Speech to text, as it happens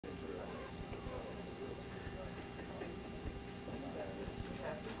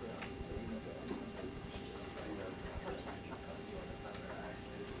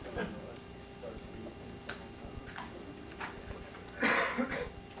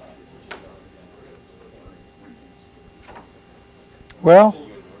Well,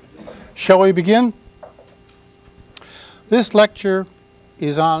 shall we begin? This lecture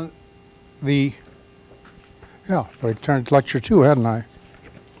is on the, I turned to lecture 2, hadn't I?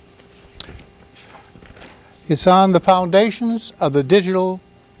 It's on the foundations of the digital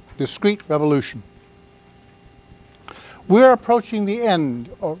discrete revolution. We're approaching the end,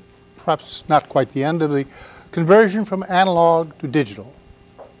 or perhaps not quite the end, of the conversion from analog to digital.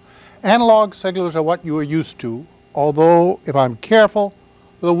 Analog signals are what you are used to, although, if I'm careful,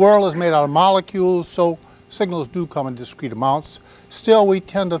 the world is made out of molecules, so signals do come in discrete amounts. Still, we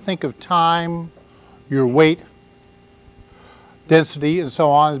tend to think of time, your weight, density, and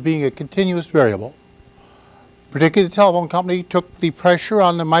so on as being a continuous variable. Particularly the telephone company took the pressure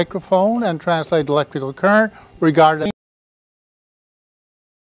on the microphone and translated electrical current regarded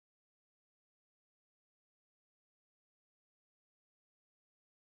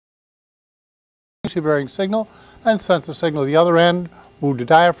as a varying signal and sent the signal to the other end, moved the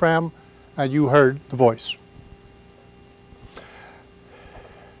diaphragm, and you heard the voice.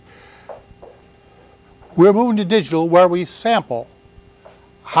 We're moving to digital where we sample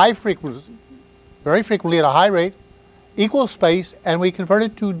high frequency, very frequently at a high rate, equal space, and we convert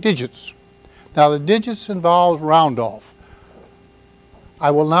it to digits. Now the digits involves round off.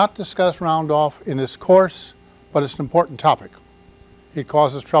 I will not discuss round off in this course, but it's an important topic. It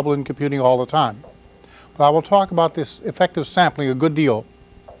causes trouble in computing all the time. But I will talk about this effective sampling a good deal.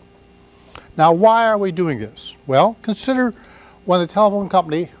 Now, why are we doing this? Well, consider when the telephone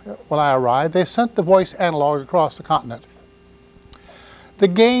company, when I arrived, they sent the voice analog across the continent. The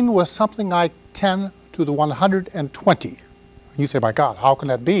gain was something like 10 to the 120. You say, my God, how can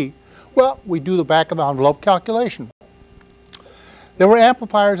that be? Well, we do the back of the envelope calculation. There were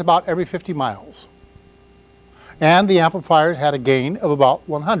amplifiers about every 50 miles. And the amplifiers had a gain of about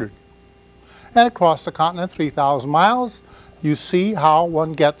 100. And across the continent, 3,000 miles, you see how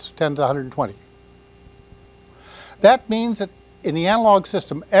one gets 10 to 120. That means that in the analog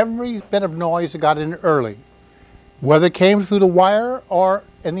system, every bit of noise that got in early, whether it came through the wire or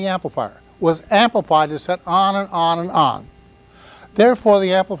in the amplifier, was amplified and set on and on and on. Therefore,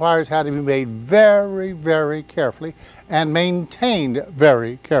 the amplifiers had to be made very, very carefully and maintained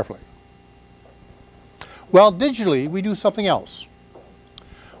very carefully. Well, digitally, we do something else.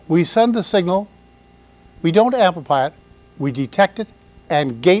 We send the signal, we don't amplify it, we detect it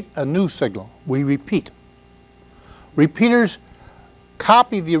and gate a new signal. We repeat. Repeaters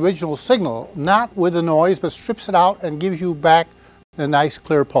copy the original signal, not with the noise, but strips it out and gives you back a nice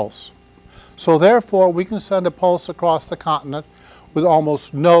clear pulse. So therefore, we can send a pulse across the continent with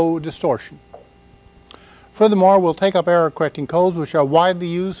almost no distortion. Furthermore, we'll take up error correcting codes which are widely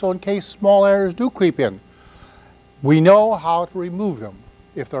used, so in case small errors do creep in, we know how to remove them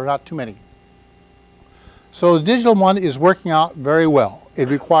if there are not too many. So the digital one is working out very well. It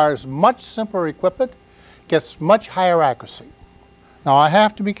requires much simpler equipment, gets much higher accuracy. Now I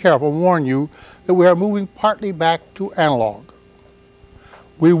have to be careful and warn you that we are moving partly back to analog.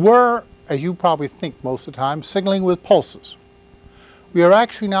 We were, as you probably think most of the time, signaling with pulses. We are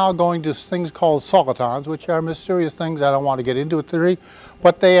actually now going to things called solitons, which are mysterious things. I don't want to get into it today,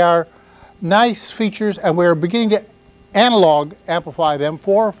 but they are nice features, and we're beginning to analog amplify them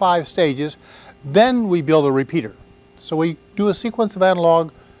 4 or 5 stages. Then we build a repeater. So we do a sequence of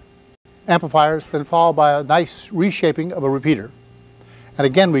analog amplifiers, then followed by a nice reshaping of a repeater. And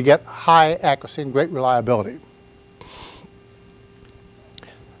again, we get high accuracy and great reliability.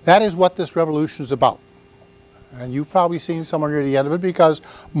 That is what this revolution is about. And you've probably seen somewhere near the end of it, because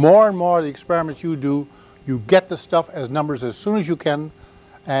more and more of the experiments you do, you get the stuff as numbers as soon as you can,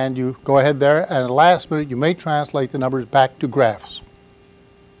 and you go ahead there, and at the last minute you may translate the numbers back to graphs.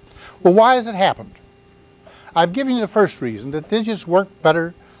 Well, why has it happened? I've given you the first reason, that digits work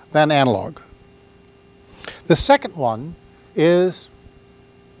better than analog. The second one is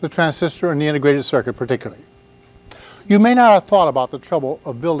the transistor and the integrated circuit particularly. You may not have thought about the trouble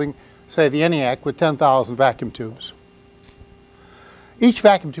of building, say, the ENIAC with 10,000 vacuum tubes. Each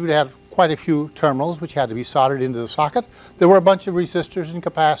vacuum tube had quite a few terminals which had to be soldered into the socket. There were a bunch of resistors and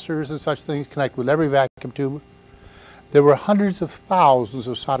capacitors and such things connected with every vacuum tube. There were hundreds of thousands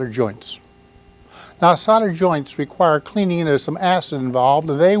of solder joints. Now, solder joints require cleaning, and there's some acid involved,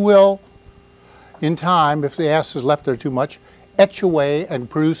 and they will, in time, if the acid is left there too much, etch away and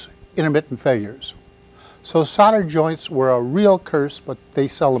produce intermittent failures. So solder joints were a real curse, but they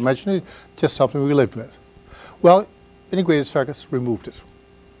seldom mention it, just something we lived with. Well, integrated circuits removed it.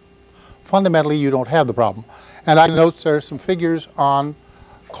 Fundamentally, you don't have the problem. And I note there are some figures on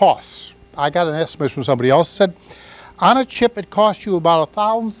costs. I got an estimate from somebody else that said, on a chip, it costs you about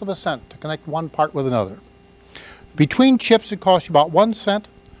 1,000th of a cent to connect one part with another. Between chips, it costs you about 1 cent.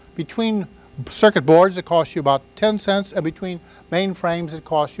 Between circuit boards, it costs you about 10 cents. And between mainframes, it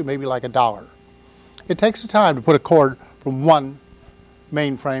costs you maybe like $1. It takes the time to put a cord from one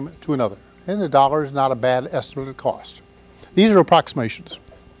mainframe to another. And $1 is not a bad estimate of the cost. These are approximations.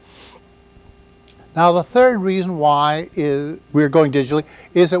 Now, the third reason why we're going digitally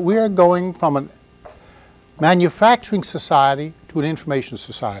is that we are going from a manufacturing society to an information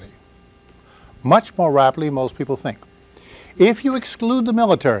society. Much more rapidly than most people think. If you exclude the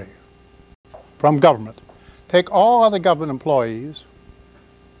military from government, take all other government employees,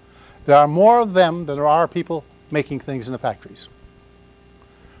 there are more of them than there are people making things in the factories.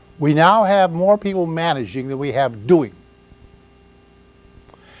 We now have more people managing than we have doing.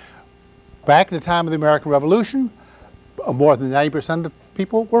 Back in the time of the American Revolution, more than 90% of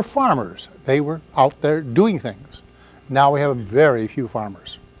people were farmers. They were out there doing things. Now we have very few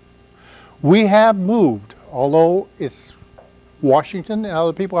farmers. We have moved, although it's Washington and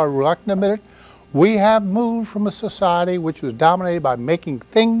other people are reluctant to admit it, we have moved from a society which was dominated by making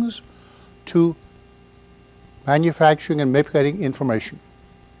things to manufacturing and manipulating information.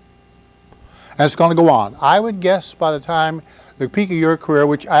 And it's going to go on. I would guess by the time the peak of your career,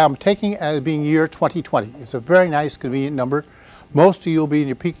 which I am taking as being year 2020. It's a very nice, convenient number. Most of you will be in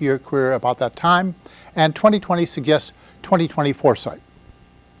your peak of your career about that time, and 2020 suggests 2020 foresight.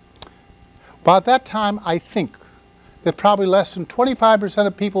 By that time, I think that probably less than 25%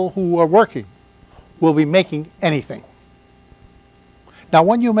 of people who are working will be making anything. Now,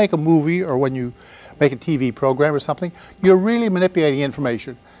 when you make a movie or when you make a TV program or something, you're really manipulating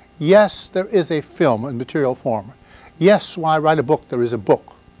information. Yes, there is a film in material form. Yes, when I write a book, there is a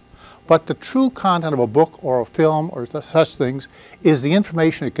book. But the true content of a book or a film or such things is the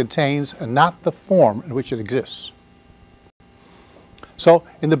information it contains and not the form in which it exists. So,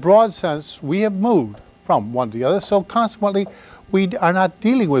 in the broad sense, we have moved from one to the other, so consequently, we are not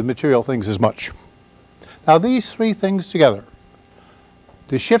dealing with material things as much. Now, these three things together,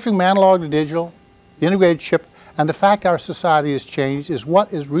 the shifting from analog to digital, the integrated chip, and the fact our society has changed is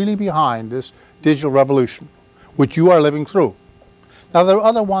what is really behind this digital revolution, which you are living through. Now, there are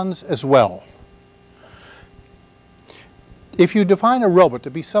other ones as well. If you define a robot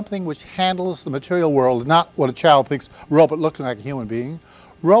to be something which handles the material world, not what a child thinks a robot looking like a human being,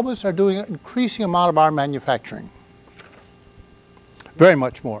 robots are doing an increasing amount of our manufacturing. Very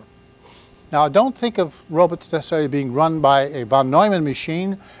much more. Now, don't think of robots necessarily being run by a von Neumann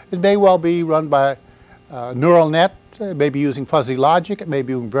machine. It may well be run by a neural net. It may be using fuzzy logic. It may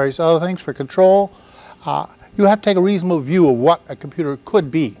be doing various other things for control. You have to take a reasonable view of what a computer could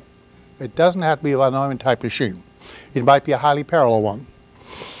be. It doesn't have to be a von Neumann type machine. It might be a highly parallel one.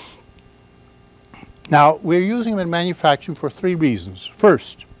 Now, we're using them in manufacturing for three reasons.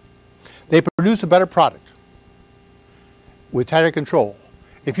 First, they produce a better product with tighter control.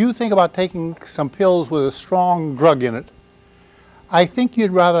 If you think about taking some pills with a strong drug in it, I think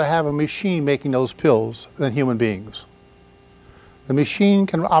you'd rather have a machine making those pills than human beings. The machine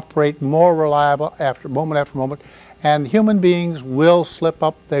can operate more reliable moment after moment, and human beings will slip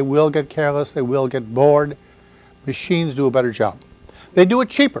up, they will get careless, they will get bored. Machines do a better job. They do it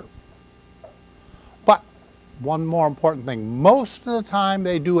cheaper. But one more important thing, most of the time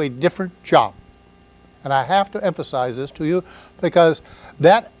they do a different job. And I have to emphasize this to you because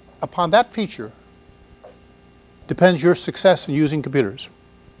upon that feature depends your success in using computers.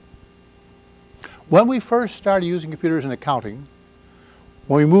 When we first started using computers in accounting,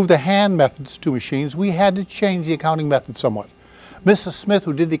 when we moved the hand methods to machines, we had to change the accounting method somewhat. Mrs. Smith,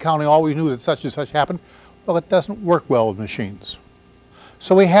 who did the accounting, always knew that such and such happened. Well, it doesn't work well with machines.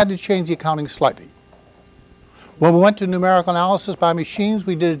 So we had to change the accounting slightly. When we went to numerical analysis by machines,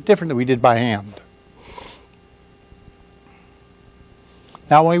 we did it different than we did by hand.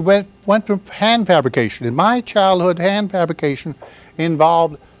 Now, when we went from hand fabrication, in my childhood, hand fabrication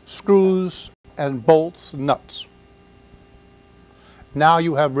involved screws and bolts and nuts. Now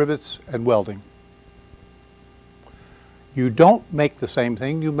you have rivets and welding. You don't make the same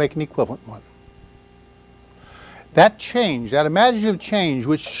thing, you make an equivalent one. That change, that imaginative change,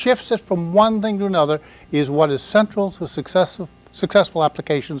 which shifts it from one thing to another, is what is central to successful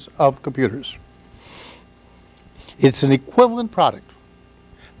applications of computers. It's an equivalent product.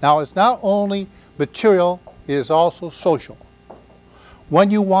 Now, it's not only material, it is also social.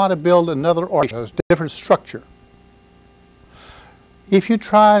 When you want to build another organism, a different structure, if you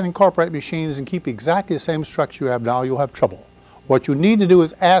try and incorporate machines and keep exactly the same structure you have now, you'll have trouble. What you need to do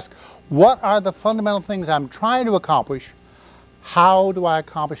is ask, what are the fundamental things I'm trying to accomplish? How do I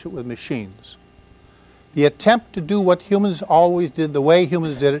accomplish it with machines? The attempt to do what humans always did, the way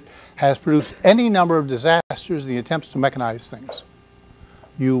humans did it, has produced any number of disasters in the attempts to mechanize things.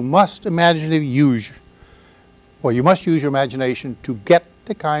 You must use your imagination to get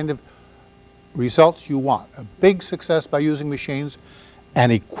the kind of results you want. A big success by using machines,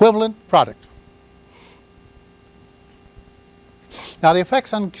 an equivalent product. Now, the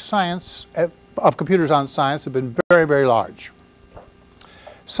effects on science, of computers on science have been very, very large.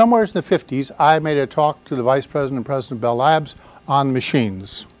 Somewhere in the 50s, I made a talk to the Vice President and President of Bell Labs on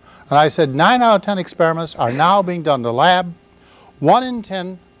machines. And I said 9 out of 10 experiments are now being done in the lab, 1 in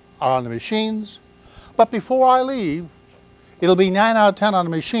 10 are on the machines, but before I leave, it'll be 9 out of 10 on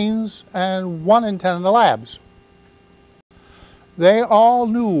the machines and 1 in 10 in the labs. They all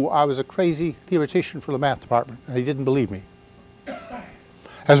knew I was a crazy theoretician for the math department, and they didn't believe me.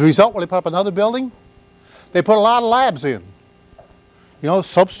 As a result, when they put up another building, they put a lot of labs in. You know,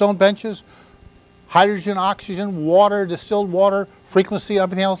 soapstone benches, hydrogen, oxygen, water, distilled water, frequency,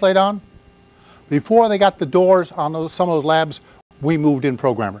 everything else laid on. Before they got the doors on some of those labs, we moved in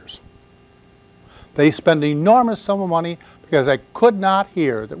programmers. They spend an enormous sum of money because they could not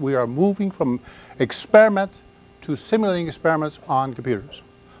hear that we are moving from experiment to simulating experiments on computers.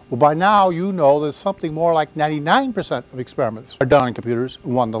 Well, by now you know that something more like 99% of experiments are done on computers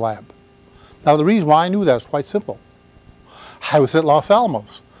and 1 in the lab. Now, the reason why I knew that is quite simple. I was at Los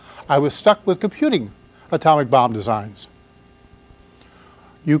Alamos. I was stuck with computing atomic bomb designs.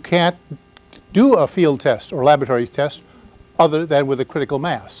 You can't do a field test or laboratory test other than with a critical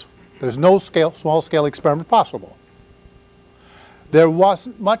mass. There's no small-scale experiment possible. There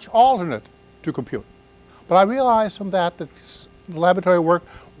wasn't much alternate to compute. But I realized from that the laboratory work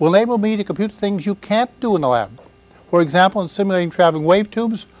will enable me to compute things you can't do in the lab. For example, in simulating traveling wave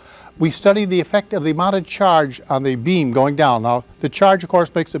tubes, we studied the effect of the amount of charge on the beam going down. Now, the charge, of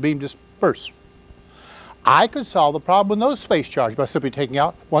course, makes the beam disperse. I could solve the problem with no space charge by simply taking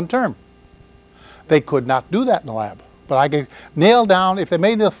out 1 term. They could not do that in the lab. But I could nail down, if they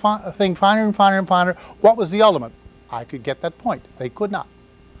made the thing finer and finer and finer, what was the ultimate? I could get that point. They could not.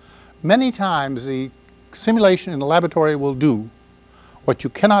 Many times the simulation in the laboratory will do what you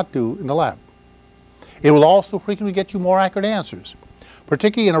cannot do in the lab. It will also frequently get you more accurate answers.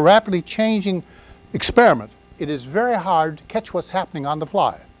 Particularly in a rapidly changing experiment, it is very hard to catch what's happening on the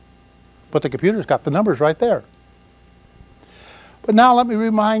fly. But the computer's got the numbers right there. But now let me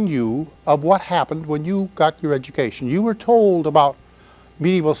remind you of what happened when you got your education. You were told about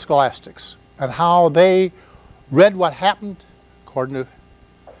medieval scholastics and how they read what happened, according to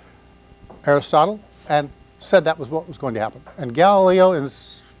Aristotle, and said that was what was going to happen. And Galileo, died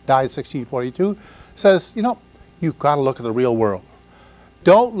in 1642, says, you know, you've got to look at the real world.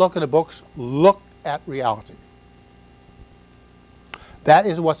 Don't look at the books, look at reality. That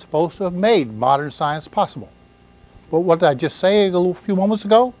is what's supposed to have made modern science possible. But what did I just say a few moments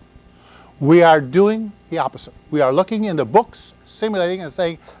ago? We are doing the opposite. We are looking in the books, simulating, and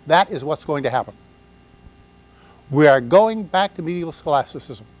saying that is what's going to happen. We are going back to medieval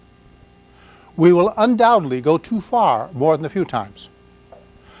scholasticism. We will undoubtedly go too far more than a few times.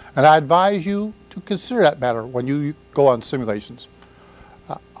 And I advise you to consider that matter when you go on simulations.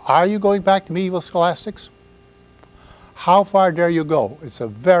 Are you going back to medieval scholastics? How far dare you go? It's a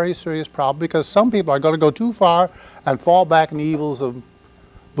very serious problem because some people are going to go too far and fall back in the evils of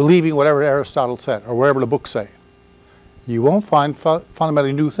believing whatever Aristotle said or whatever the books say. You won't find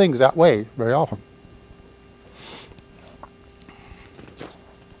fundamentally new things that way very often.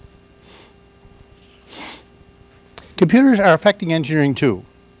 Computers are affecting engineering too.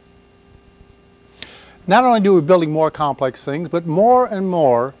 Not only do we building more complex things, but more and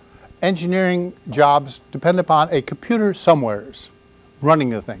more engineering jobs depend upon a computer somewheres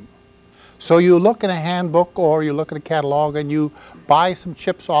running the thing. So you look in a handbook or you look at a catalog and you buy some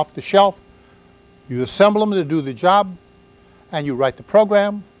chips off the shelf, you assemble them to do the job, and you write the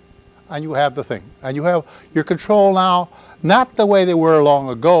program, and you have the thing. And you have your control now, not the way they were long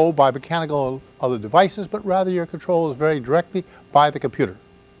ago by mechanical other devices, but rather your control is very directly by the computer.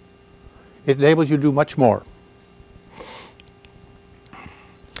 It enables you to do much more.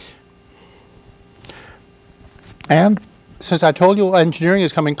 And since I told you engineering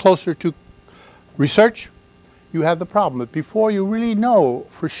is coming closer to research, you have the problem that before you really know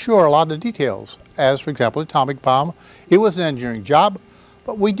for sure a lot of the details, as for example, atomic bomb, it was an engineering job,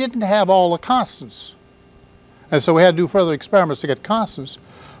 but we didn't have all the constants. And so we had to do further experiments to get constants.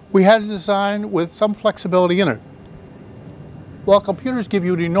 We had to design with some flexibility in it. Well, computers give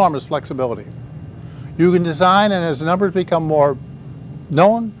you enormous flexibility. You can design, and as the numbers become more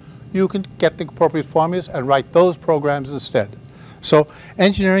known, you can get the appropriate formulas and write those programs instead. So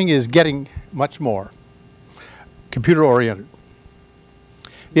engineering is getting much more. computer-oriented.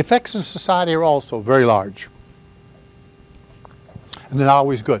 The effects in society are also very large, and they're not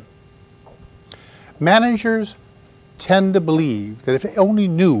always good. Managers tend to believe that if they only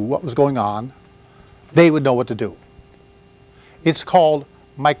knew what was going on, they would know what to do. It's called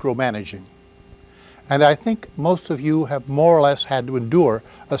micromanaging. And I think most of you have more or less had to endure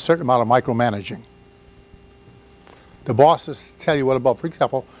a certain amount of micromanaging. The bosses tell you what about, for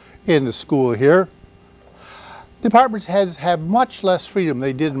example, in the school here, department heads have much less freedom than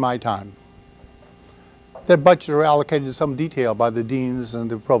they did in my time. Their budgets are allocated in some detail by the deans and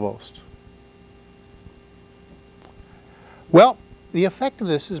the provost. Well, the effect of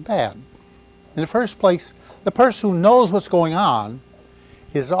this is bad. In the first place, the person who knows what's going on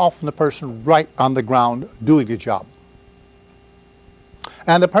is often the person right on the ground doing the job.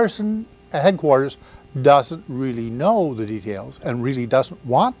 And the person at headquarters doesn't really know the details and really doesn't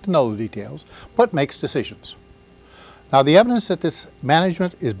want to know the details, but makes decisions. Now, the evidence that this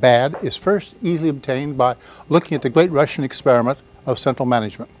management is bad is first easily obtained by looking at the great Russian experiment of central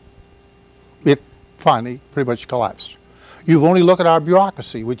management. It finally pretty much collapsed. You only look at our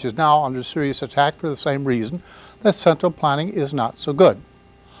bureaucracy, which is now under serious attack for the same reason, that central planning is not so good.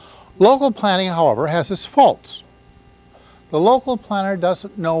 Local planning, however, has its faults. The local planner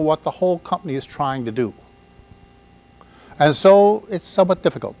doesn't know what the whole company is trying to do. And so it's somewhat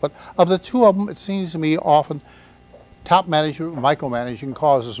difficult. But of the two of them, it seems to me often top management, micromanaging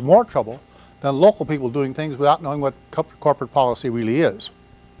causes more trouble than local people doing things without knowing what corporate policy really is.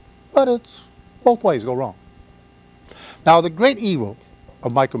 But it's both ways go wrong. Now, the great evil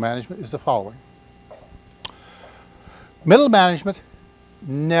of micromanagement is the following. Middle management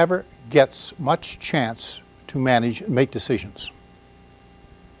never gets much chance to manage and make decisions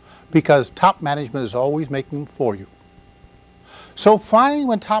because top management is always making them for you. So finally,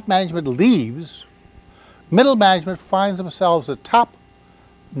 when top management leaves, middle management finds themselves at top,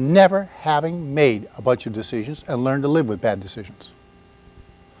 never having made a bunch of decisions and learned to live with bad decisions.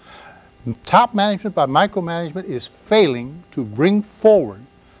 Top management by micromanagement is failing to bring forward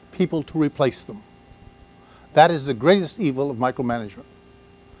people to replace them. That is the greatest evil of micromanagement.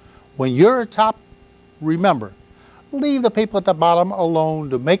 When you're at top, remember, leave the people at the bottom alone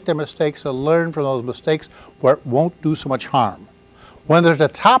to make their mistakes and learn from those mistakes where it won't do so much harm. When they're at the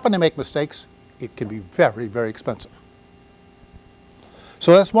top and they make mistakes, it can be very, very expensive.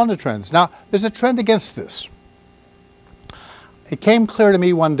 So that's one of the trends. Now, there's a trend against this. It came clear to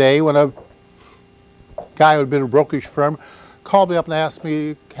me one day when a guy who had been in a brokerage firm called me up and asked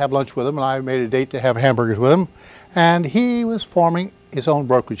me to have lunch with him, and I made a date to have hamburgers with him. And he was forming his own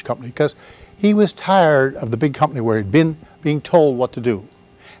brokerage company because he was tired of the big company where he'd been being told what to do.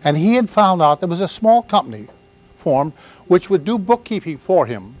 And he had found out there was a small company formed which would do bookkeeping for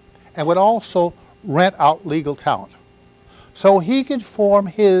him and would also rent out legal talent. So he could form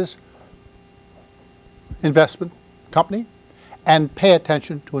his investment company and pay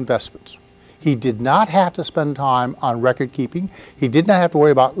attention to investments. He did not have to spend time on record keeping. He did not have to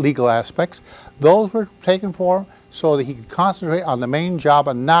worry about legal aspects. Those were taken for him so that he could concentrate on the main job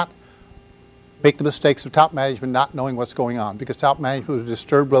and not make the mistakes of top management not knowing what's going on, because top management was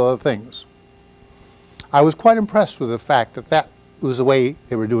disturbed with other things. I was quite impressed with the fact that that was the way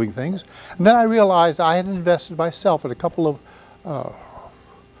they were doing things. And then I realized I had invested myself in a couple of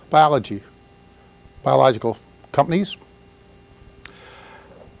biological companies.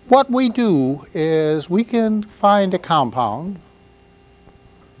 What we do is we can find a compound,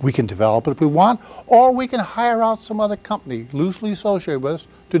 we can develop it if we want, or we can hire out some other company loosely associated with us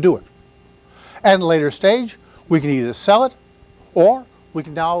to do it. And at a later stage, we can either sell it, or we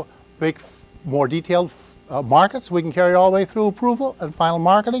can now make more detailed markets. We can carry it all the way through approval and final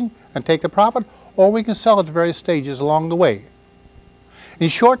marketing and take the profit, or we can sell it at various stages along the way. In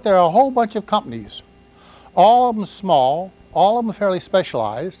short, there are a whole bunch of companies, all of them small, all of them fairly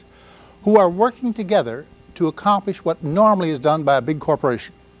specialized, who are working together to accomplish what normally is done by a big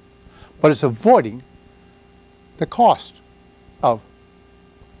corporation. But it's avoiding the cost of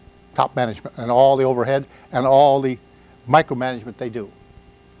top management and all the overhead and all the micromanagement they do.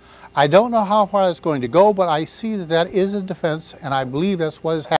 I don't know how far that's going to go, but I see that that is a defense, and I believe that's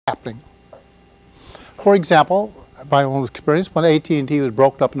what is happening. For example, my own experience, when AT&T was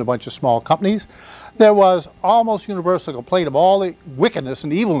broken up into a bunch of small companies, there was almost universal complaint of all the wickedness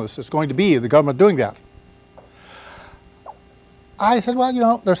and evilness that's going to be in the government doing that. I said, well, you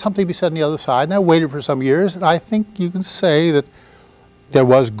know, there's something to be said on the other side, and I waited for some years, and I think you can say that there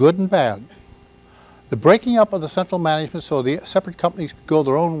was good and bad. The breaking up of the central management so the separate companies could go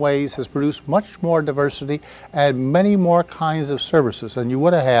their own ways has produced much more diversity and many more kinds of services than you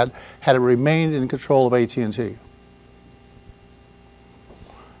would have had had it remained in control of AT&T.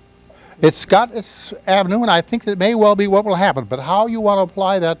 It's got its avenue, and I think that may well be what will happen, but how you want to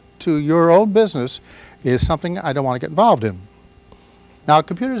apply that to your own business is something I don't want to get involved in. Now,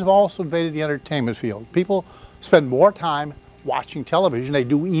 computers have also invaded the entertainment field. People spend more time watching television. They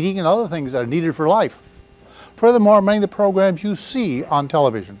do eating and other things that are needed for life. Furthermore, many of the programs you see on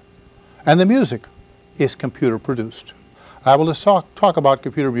television and the music is computer produced. I will just talk about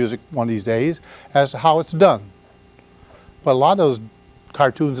computer music one of these days as to how it's done. But a lot of those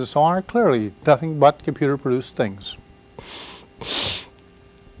cartoons and so on are clearly nothing but computer produced things.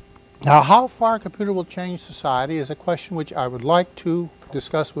 Now, how far a computer will change society is a question which I would like to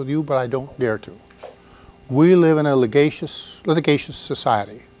discuss with you, but I don't dare to. We live in a litigious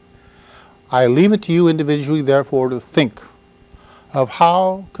society. I leave it to you individually, therefore, to think of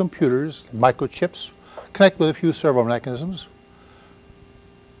how computers, microchips, connect with a few servo mechanisms,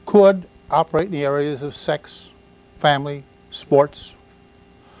 could operate in the areas of sex, family, sports,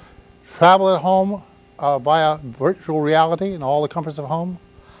 travel at home via virtual reality and all the comforts of home,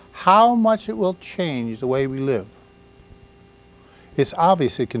 how much it will change the way we live. It's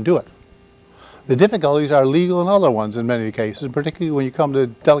obvious it can do it. The difficulties are legal and other ones in many cases, particularly when you come to the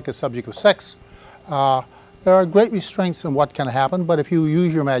delicate subject of sex. There are great restraints on what can happen, but if you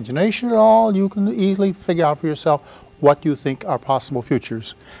use your imagination at all, you can easily figure out for yourself what you think are possible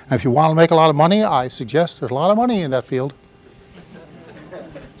futures. And if you want to make a lot of money, I suggest there's a lot of money in that field.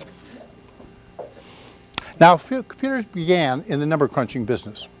 Now, computers began in the number crunching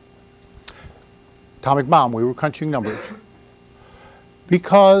business. Atomic bomb, we were crunching numbers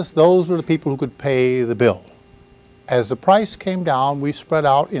because those were the people who could pay the bill. As the price came down, we spread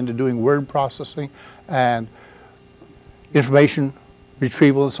out into doing word processing and information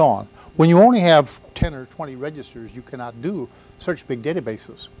retrieval and so on. When you only have 10 or 20 registers, you cannot do such big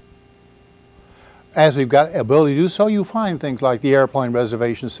databases. As we've got ability to do so, you find things like the airplane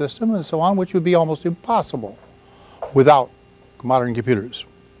reservation system and so on, which would be almost impossible without modern computers.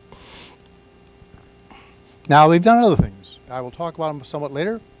 Now, we've done other things. I will talk about them somewhat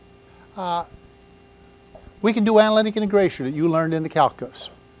later. We can do analytic integration that you learned in the calculus.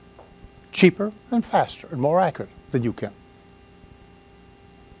 Cheaper and faster and more accurate than you can.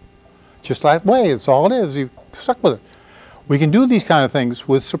 Just that way, it's all it is. You're stuck with it. We can do these kind of things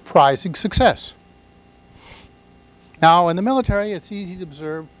with surprising success. Now, in the military, it's easy to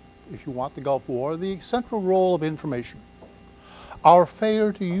observe, if you want the Gulf War, the central role of information. Our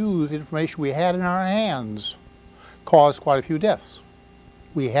failure to use information we had in our hands caused quite a few deaths.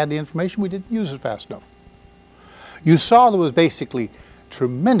 We had the information, we didn't use it fast enough. You saw there was basically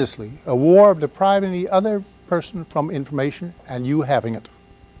tremendously a war of depriving the other person from information and you having it.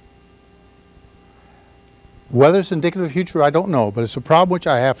 Whether it's indicative of the future, I don't know, but it's a problem which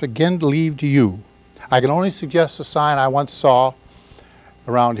I have to again leave to you. I can only suggest a sign I once saw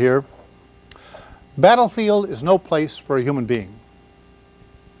around here. Battlefield is no place for a human being.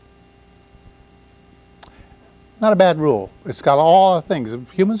 Not a bad rule. It's got all the things.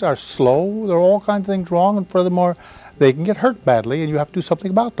 If humans are slow, there are all kinds of things wrong, and furthermore, they can get hurt badly, and you have to do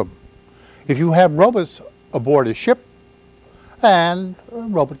something about them. If you have robots aboard a ship, and a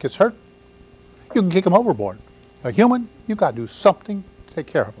robot gets hurt, you can kick them overboard. A human, you've got to do something to take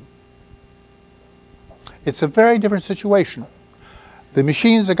care of them. It's a very different situation. The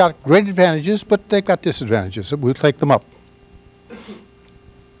machines have got great advantages, but they've got disadvantages. We'll take them up.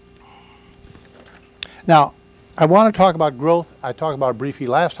 Now, I want to talk about growth. I talked about it briefly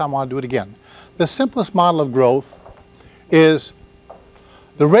last time. I want to do it again. The simplest model of growth is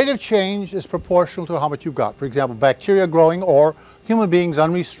the rate of change is proportional to how much you've got. For example, bacteria growing or human beings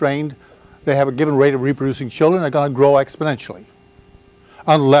unrestrained, they have a given rate of reproducing children, they're going to grow exponentially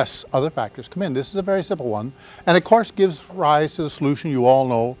unless other factors come in. This is a very simple one, and of course gives rise to the solution you all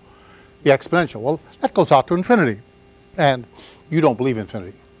know, the exponential. Well, that goes out to infinity, and you don't believe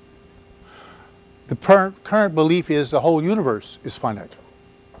infinity. The current belief is the whole universe is finite.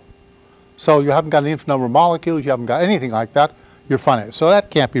 So you haven't got an infinite number of molecules, you haven't got anything like that, you're finite. So that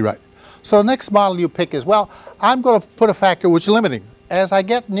can't be right. So the next model you pick is, well, I'm going to put a factor which is limiting. As I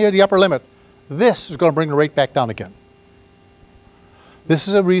get near the upper limit, this is going to bring the rate back down again. This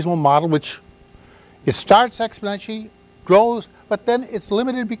is a reasonable model which it starts exponentially, grows, but then it's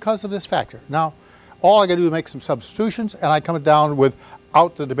limited because of this factor. Now, all I got to do is make some substitutions, and I come down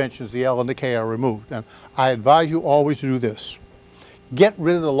without the dimensions, the L and the K are removed. And I advise you always to do this. Get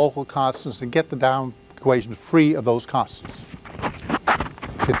rid of the local constants and get the down equations free of those constants.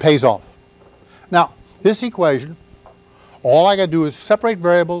 It pays off. Now, this equation, all I got to do is separate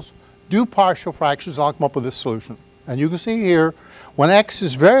variables, do partial fractions, and I'll come up with this solution. And you can see here, when x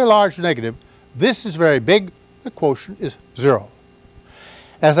is very large or negative, this is very big, the quotient is 0.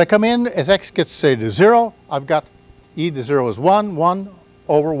 As I come in, as x gets, say, to 0, I've got e to 0 is 1, 1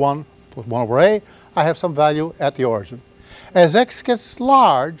 over 1 plus 1 over a. I have some value at the origin. As x gets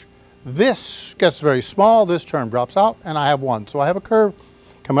large, this gets very small, this term drops out, and I have 1. So I have a curve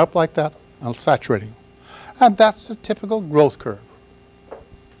come up like that and saturating. And that's the typical growth curve.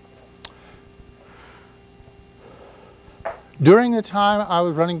 During the time I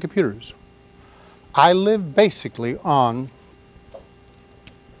was running computers, I lived basically on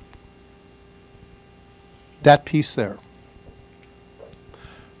that piece there.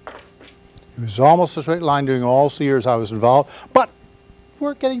 It was almost a straight line during all the years I was involved, but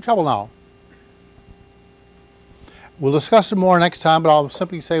we're getting trouble now. We'll discuss it more next time, but I'll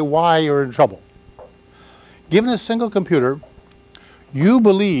simply say why you're in trouble. Given a single computer, you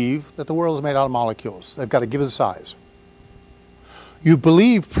believe that the world is made out of molecules. They've got a given size. You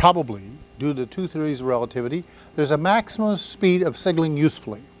believe, probably, due to two theories of relativity, there's a maximum speed of signaling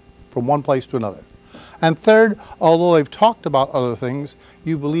usefully from one place to another. And third, although they've talked about other things,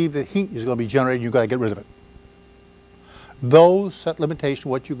 you believe that heat is going to be generated and you've got to get rid of it. Those set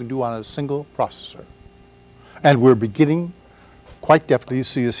limitation what you can do on a single processor. And we're beginning quite definitely to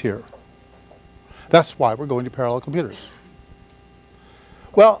see this here. That's why we're going to parallel computers.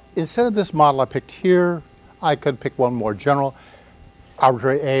 Well, instead of this model I picked here, I could pick one more general,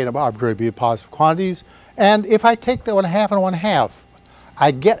 arbitrary A and arbitrary B of positive quantities. And if I take the 1/2 and 1/2,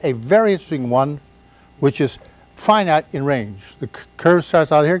 I get a very interesting one, which is finite in range. The curve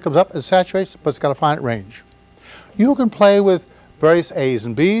starts out here, comes up, it saturates, but it's got a finite range. You can play with various A's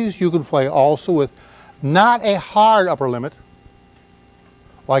and B's. You can play also with not a hard upper limit,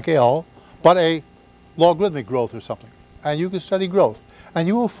 like L, but a logarithmic growth or something. And you can study growth. And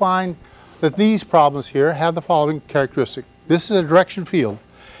you will find that these problems here have the following characteristic. This is a direction field.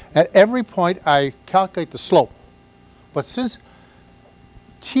 At every point I calculate the slope. But since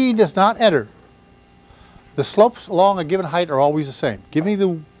t does not enter, the slopes along a given height are always the same. Give me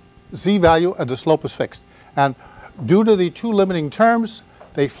the z value and the slope is fixed. And due to the two limiting terms,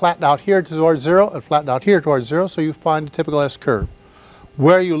 they flatten out here towards 0 and flatten out here towards 0, so you find the typical S curve.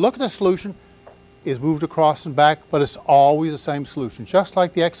 Where you look at the solution is moved across and back, but it's always the same solution. Just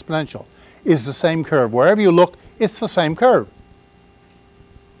like the exponential is the same curve. Wherever you look, it's the same curve.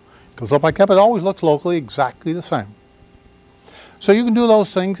 It goes up like that, but it always looks locally exactly the same. So you can do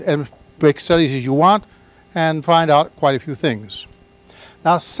those things and make studies as you want and find out quite a few things.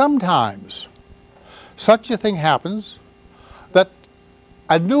 Now sometimes such a thing happens that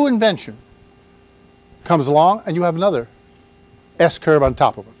a new invention comes along and you have another S curve on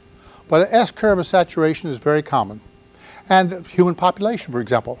top of it. But an S curve of saturation is very common. And human population, for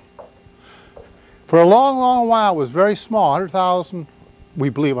example. For a long, long while it was very small, 100,000, we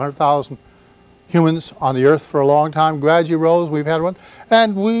believe 100,000 humans on the earth for a long time, gradually rose, we've had one,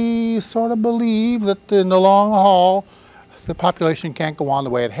 and we sort of believe that in the long haul the population can't go on the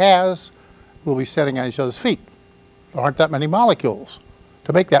way it has. We'll be standing on each other's feet. There aren't that many molecules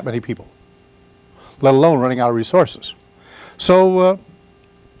to make that many people, let alone running out of resources. So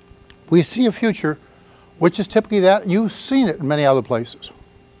we see a future which is typically that. You've seen it in many other places.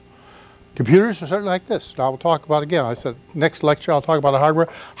 Computers are certainly like this. Now we'll talk about, again, I said next lecture I'll talk about the hardware,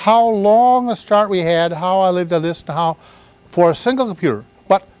 how long a start we had, how I lived on this, and how for a single computer.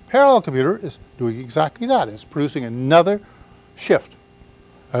 But parallel computer is doing exactly that. It's producing another shift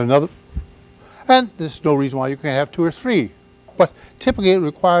and another. And there's no reason why you can't have 2 or 3. But typically it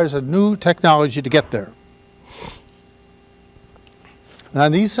requires a new technology to get there. Now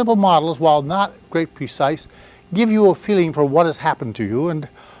these simple models, while not great precise, give you a feeling for what has happened to you. And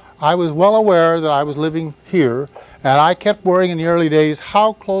I was well aware that I was living here, and I kept worrying in the early days,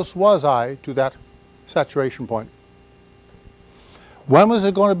 how close was I to that saturation point? When was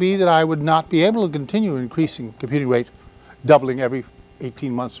it going to be that I would not be able to continue increasing computing rate, doubling every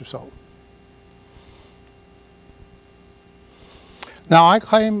 18 months or so? Now I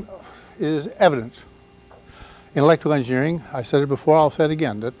claim it is evident in electrical engineering, I said it before, I'll say it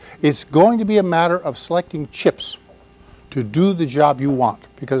again, that it's going to be a matter of selecting chips to do the job you want,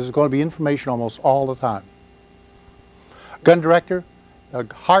 because there's going to be information almost all the time. Gun director, the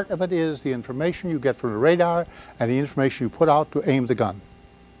heart of it is the information you get from the radar and the information you put out to aim the gun.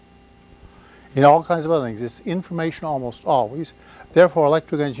 In all kinds of other things, it's information almost always. Therefore,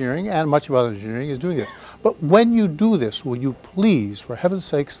 electrical engineering and much of other engineering is doing this. But when you do this, will you please, for heaven's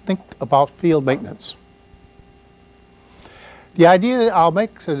sakes, think about field maintenance. The idea that I'll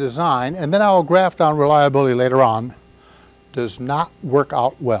make a design and then I'll graft on reliability later on does not work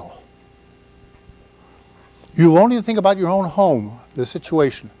out well. You only think about your own home, the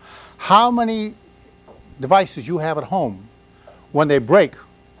situation. How many devices you have at home, when they break,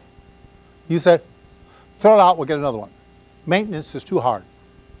 You say, throw it out, we'll get another one. Maintenance is too hard.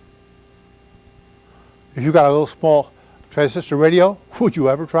 If you got a little small transistor radio, would you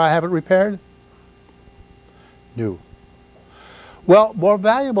ever try to have it repaired? No. Well, more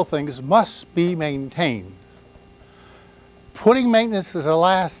valuable things must be maintained. Putting maintenance as the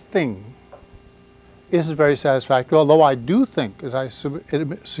last thing isn't very satisfactory, although I do think, as I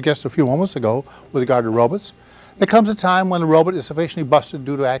suggested a few moments ago with regard to robots, there comes a time when a robot is sufficiently busted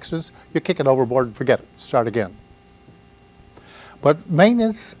due to accidents, you kick it overboard and forget it, start again. But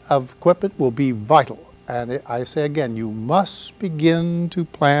maintenance of equipment will be vital. And I say again, you must begin to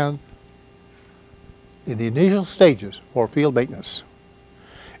plan in the initial stages for field maintenance.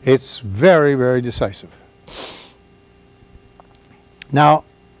 It's very, very decisive. Now,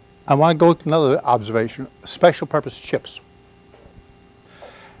 I want to go to another observation, special purpose chips.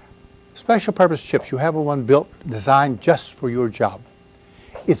 Special purpose chips, you have one built, designed just for your job.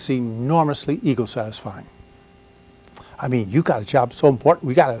 It's enormously ego satisfying. I mean, you got a job so important,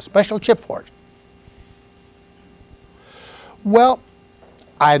 we got a special chip for it. Well,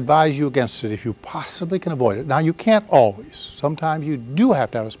 I advise you against it if you possibly can avoid it. Now, you can't always. Sometimes you do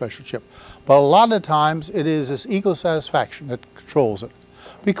have to have a special chip. But a lot of the times it is this ego satisfaction that controls it.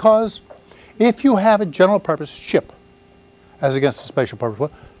 Because if you have a general purpose chip, as against a special purpose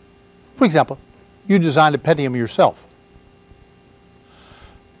one, for example, you designed a Pentium yourself.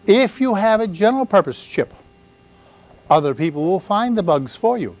 If you have a general purpose chip, other people will find the bugs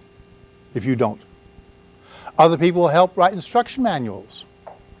for you if you don't. Other people will help write instruction manuals.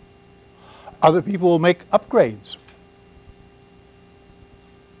 Other people will make upgrades.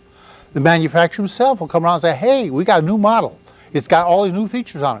 The manufacturer himself will come around and say, hey, we got a new model. It's got all these new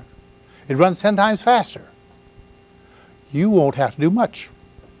features on it. It runs 10 times faster. You won't have to do much.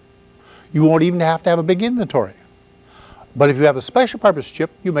 You won't even have to have a big inventory. But if you have a special purpose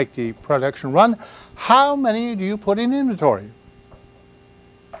chip, you make the production run. How many do you put in inventory?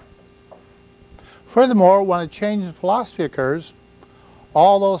 Furthermore, when a change in philosophy occurs,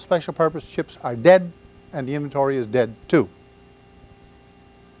 all those special purpose chips are dead and the inventory is dead too.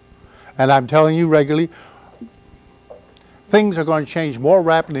 And I'm telling you regularly, things are going to change more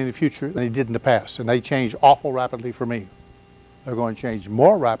rapidly in the future than they did in the past, and they change awful rapidly for me. They're going to change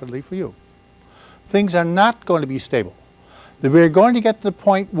more rapidly for you. Things are not going to be stable. We're going to get to the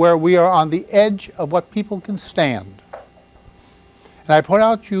point where we are on the edge of what people can stand. And I point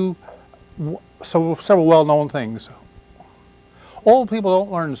out to you several well-known things. Old people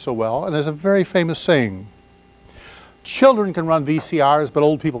don't learn so well, and there's a very famous saying, children can run VCRs, but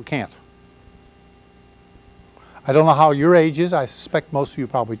old people can't. I don't know how your age is. I suspect most of you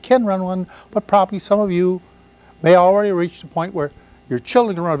probably can run one, but probably some of you may already reach the point where your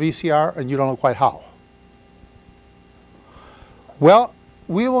children can run a VCR and you don't know quite how. Well,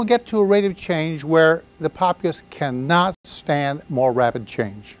 we will get to a rate of change where the populace cannot stand more rapid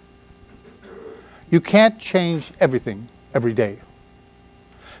change. You can't change everything every day.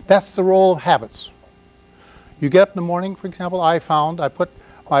 That's the role of habits. You get up in the morning, for example, I put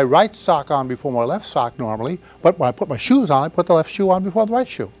my right sock on before my left sock normally, but when I put my shoes on, I put the left shoe on before the right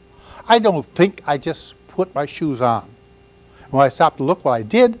shoe. I don't think, I just put my shoes on. And when I stopped to look what I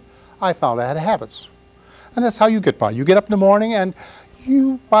did, I found I had habits. And that's how you get by. You get up in the morning and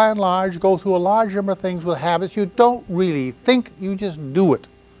you, by and large, go through a large number of things with habits. You don't really think, you just do it.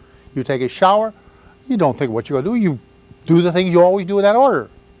 You take a shower, you don't think what you're going to do. You do the things you always do in that order.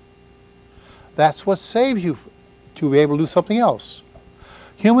 That's what saves you to be able to do something else.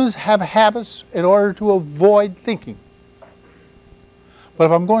 Humans have habits in order to avoid thinking. But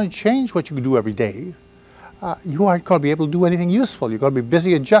if I'm going to change what you do every day, you aren't going to be able to do anything useful. You're going to be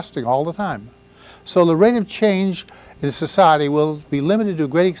busy adjusting all the time. So the rate of change in society will be limited to a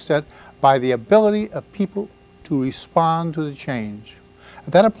great extent by the ability of people to respond to the change.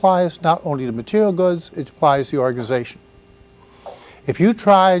 And that applies not only to material goods, it applies to the organization. If you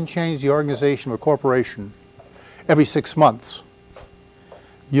try and change the organization of a corporation every 6 months,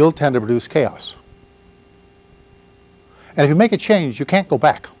 you'll tend to produce chaos. And if you make a change, you can't go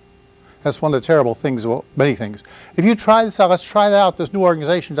back. That's one of the terrible things about many things. If you try this out, let's try that out, this new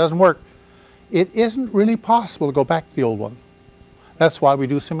organization doesn't work, it isn't really possible to go back to the old one. That's why we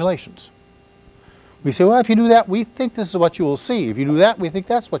do simulations. We say, well, if you do that, we think this is what you will see. If you do that, we think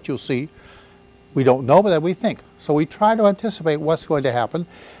that's what you'll see. We don't know, but that we think. So we try to anticipate what's going to happen.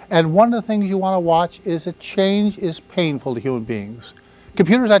 And one of the things you want to watch is that change is painful to human beings.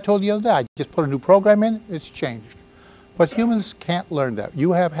 Computers, I told you the other day, I just put a new program in, it's changed. But humans can't learn that.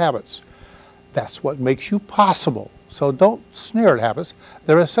 You have habits. That's what makes you possible. So don't sneer at habits.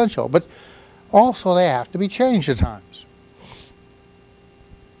 They're essential. But also they have to be changed at times.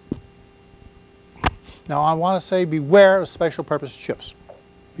 Now I want to say beware of special purpose chips.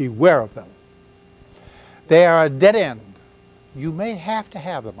 Beware of them. They are a dead end. You may have to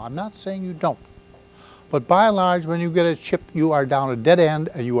have them. I'm not saying you don't. But by and large, when you get a chip, you are down a dead end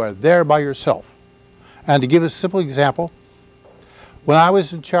and you are there by yourself. And to give a simple example, when I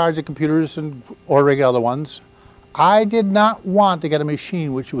was in charge of computers and ordering other ones, I did not want to get a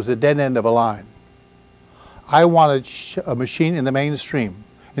machine which was a dead end of a line. I wanted a machine in the mainstream.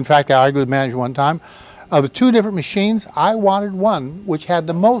 In fact, I argued with management one time, of the two different machines, I wanted one which had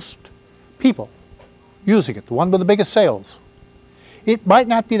the most people using it, the one with the biggest sales. It might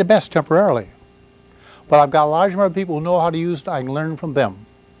not be the best temporarily, but I've got a large number of people who know how to use it. I can learn from them.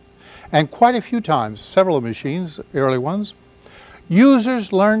 And quite a few times, several of the machines, early ones,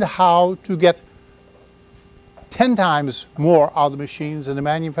 users learned how to get 10 times more out of the machines than the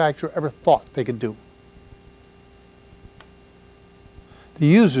manufacturer ever thought they could do. The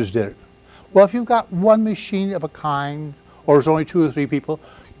users did it. Well, if you've got one machine of a kind, or there's only 2 or 3 people,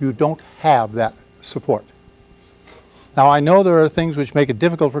 you don't have that support. Now, I know there are things which make it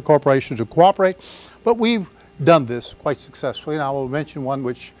difficult for corporations to cooperate, but we've done this quite successfully, and I will mention one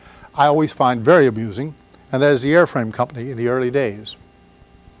which I always find very amusing, and that is the airframe company in the early days.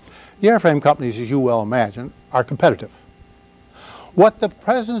 The airframe companies, as you well imagine, are competitive. What the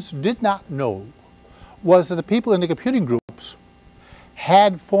presidents did not know was that the people in the computing groups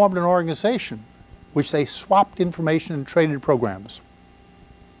had formed an organization which they swapped information and traded programs.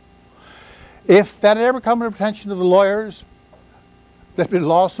 If that had ever come to the attention of the lawyers, there'd been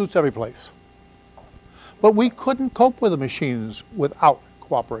lawsuits every place. But we couldn't cope with the machines without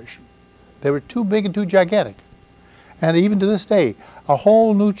cooperation. They were too big and too gigantic. And even to this day, a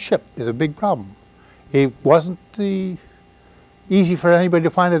whole new chip is a big problem. It wasn't easy for anybody to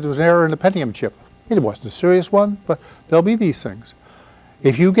find that there was an error in the Pentium chip. It wasn't a serious one, but there'll be these things.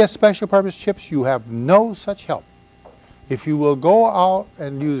 If you get special purpose chips, you have no such help. If you will go out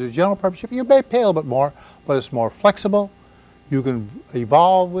and use a general purpose chip, you may pay a little bit more, but it's more flexible. You can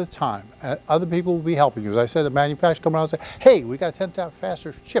evolve with time. Other people will be helping you. As I said, the manufacturer come around and say, hey, we got a 10 times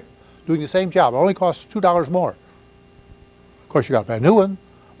faster chip doing the same job. It only costs $2 more. Of course, you got to buy a new one.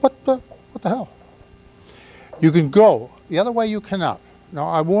 What the hell? You can go. The other way you cannot. Now,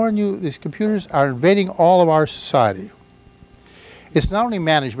 I warn you, these computers are invading all of our society. It's not only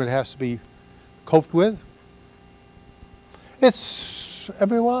management has to be coped with, it's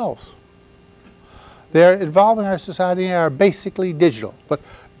everywhere else. They're involving our society and are basically digital. But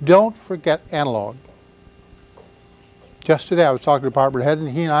don't forget analog. Just today I was talking to department head, and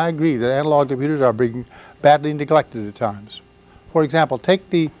he and I agree that analog computers are being badly neglected at times. For example, take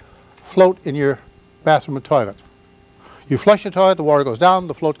the float in your bathroom and toilet. You flush the toilet, the water goes down,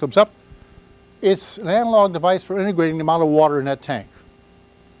 the float comes up. It's an analog device for integrating the amount of water in that tank.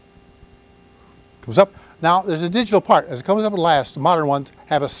 Comes up. Now, there's a digital part. As it comes up at last, the modern ones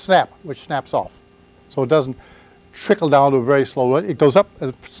have a snap, which snaps off. So it doesn't trickle down to a very slow rate. It goes up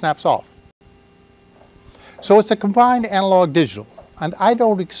and it snaps off. So it's a combined analog-digital. And I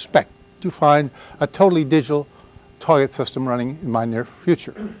don't expect to find a totally digital toilet system running in my near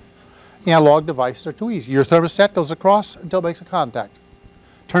future. The analog devices are too easy. Your thermostat goes across until it makes a contact.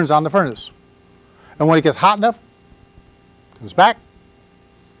 Turns on the furnace. And when it gets hot enough, it comes back,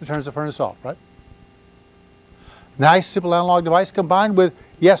 it turns the furnace off, right? Nice, simple analog device combined with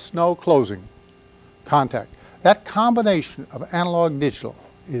yes, no, closing, contact. That combination of analog digital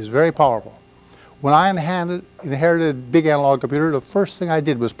is very powerful. When I inherited a big analog computer, the first thing I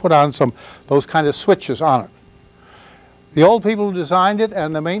did was put on those kind of switches on it. The old people who designed it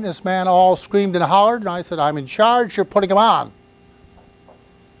and the maintenance man all screamed and hollered, and I said, I'm in charge, you're putting them on.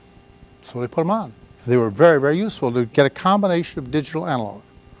 So they put them on. They were very, very useful to get a combination of digital analog.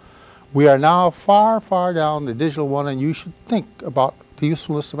 We are now far, far down the digital one, and you should think about the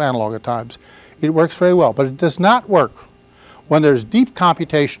usefulness of analog at times. It works very well, but it does not work when there's deep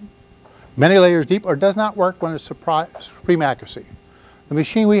computation, many layers deep, or it does not work when it's supreme accuracy. The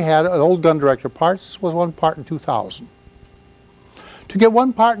machine we had, an old gun director parts, was 1 part in 2,000. To get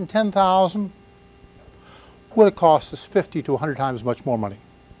 1 part in 10,000 would have cost us 50 to 100 times much more money.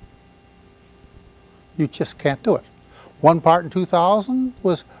 You just can't do it. 1 part in 2,000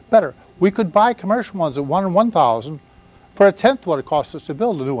 was better. We could buy commercial ones at 1 in 1,000 for a tenth what it cost us to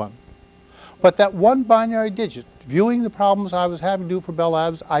build a new one. But that one binary digit, viewing the problems I was having to do for Bell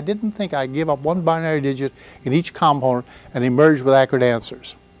Labs, I didn't think I'd give up one binary digit in each component and emerge with accurate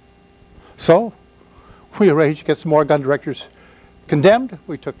answers. So we arranged to get some more gun directors condemned.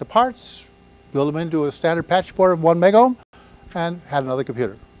 We took the parts, built them into a standard patch board of 1 megohm, and had another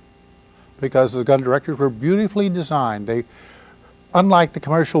computer. Because the gun directors were beautifully designed. They, unlike the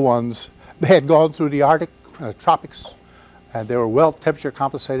commercial ones, They had gone through the Arctic tropics, and they were well temperature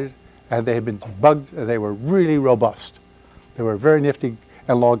compensated, and they had been debugged, and they were really robust. They were very nifty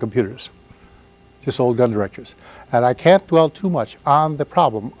analog computers, just old gun directors. And I can't dwell too much on the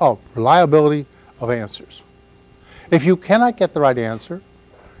problem of reliability of answers. If you cannot get the right answer,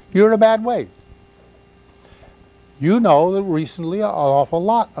 you're in a bad way. You know that recently an awful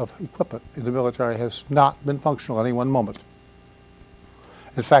lot of equipment in the military has not been functional at any one moment.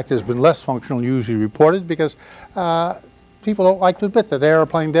 In fact, there's been less functional than usually reported because people don't like to admit that the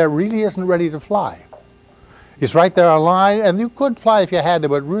airplane there really isn't ready to fly. It's right there on line, and you could fly if you had to,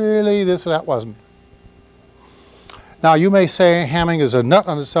 but really this or that wasn't. Now, you may say Hamming is a nut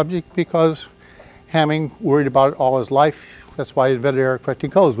on the subject because Hamming worried about it all his life. That's why he invented error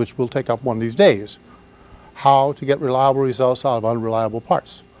correcting codes, which we'll take up one of these days. How to get reliable results out of unreliable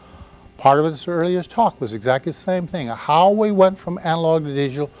parts. Part of his earliest talk was exactly the same thing, how we went from analog to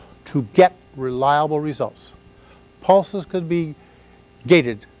digital to get reliable results. Pulses could be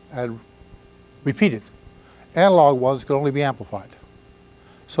gated and repeated. Analog ones could only be amplified.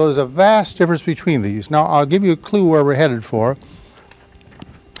 So there's a vast difference between these. Now, I'll give you a clue where we're headed for.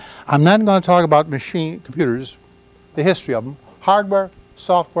 I'm not going to talk about computers, the history of them, hardware,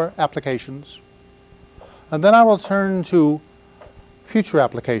 software, applications. And then I will turn to future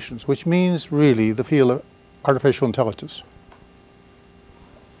applications, which means really the field of artificial intelligence.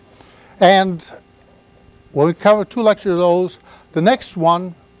 And when we cover 2 lectures of those, the next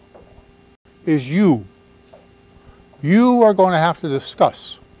one is you. You are going to have to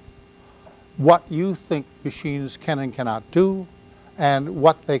discuss what you think machines can and cannot do and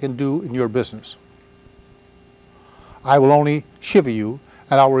what they can do in your business. I will only shiver you,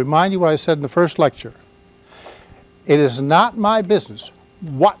 and I'll remind you what I said in the first lecture. It is not my business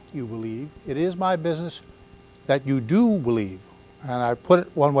what you believe. It is my business that you do believe. And I put it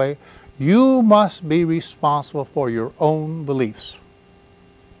one way, you must be responsible for your own beliefs.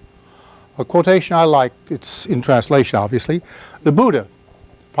 A quotation I like, it's in translation obviously. The Buddha,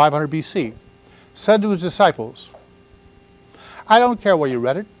 500 BC, said to his disciples, I don't care where you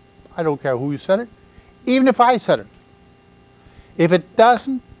read it, I don't care who you said it, even if I said it. If it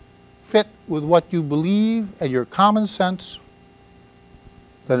doesn't fit with what you believe and your common sense,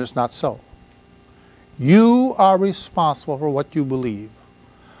 then it's not so. You are responsible for what you believe.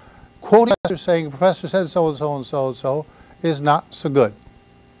 Quoting a professor saying, Professor said so and so and so and so is not so good.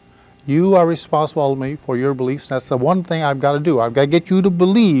 You are responsible ultimately for your beliefs. That's the one thing I've got to do. I've got to get you to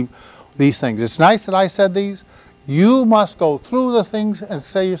believe these things. It's nice that I said these. You must go through the things and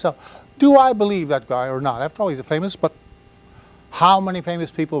say to yourself, do I believe that guy or not? After all, he's a famous, but how many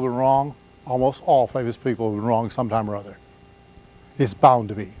famous people have been wrong? Almost all famous people have been wrong sometime or other. It's bound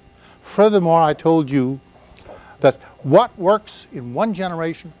to be. Furthermore, I told you that what works in one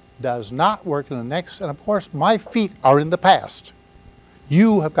generation does not work in the next. And of course, my feet are in the past.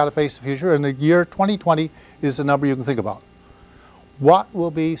 You have got to face the future, and the year 2020 is the number you can think about. What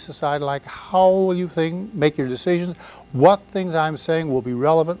will be society like? How will you make your decisions? What things I'm saying will be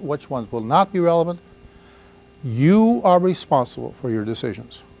relevant? Which ones will not be relevant? You are responsible for your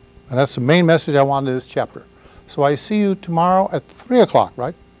decisions. And that's the main message I wanted in this chapter. So I see you tomorrow at 3 o'clock,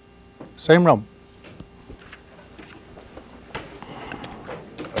 right? Same room.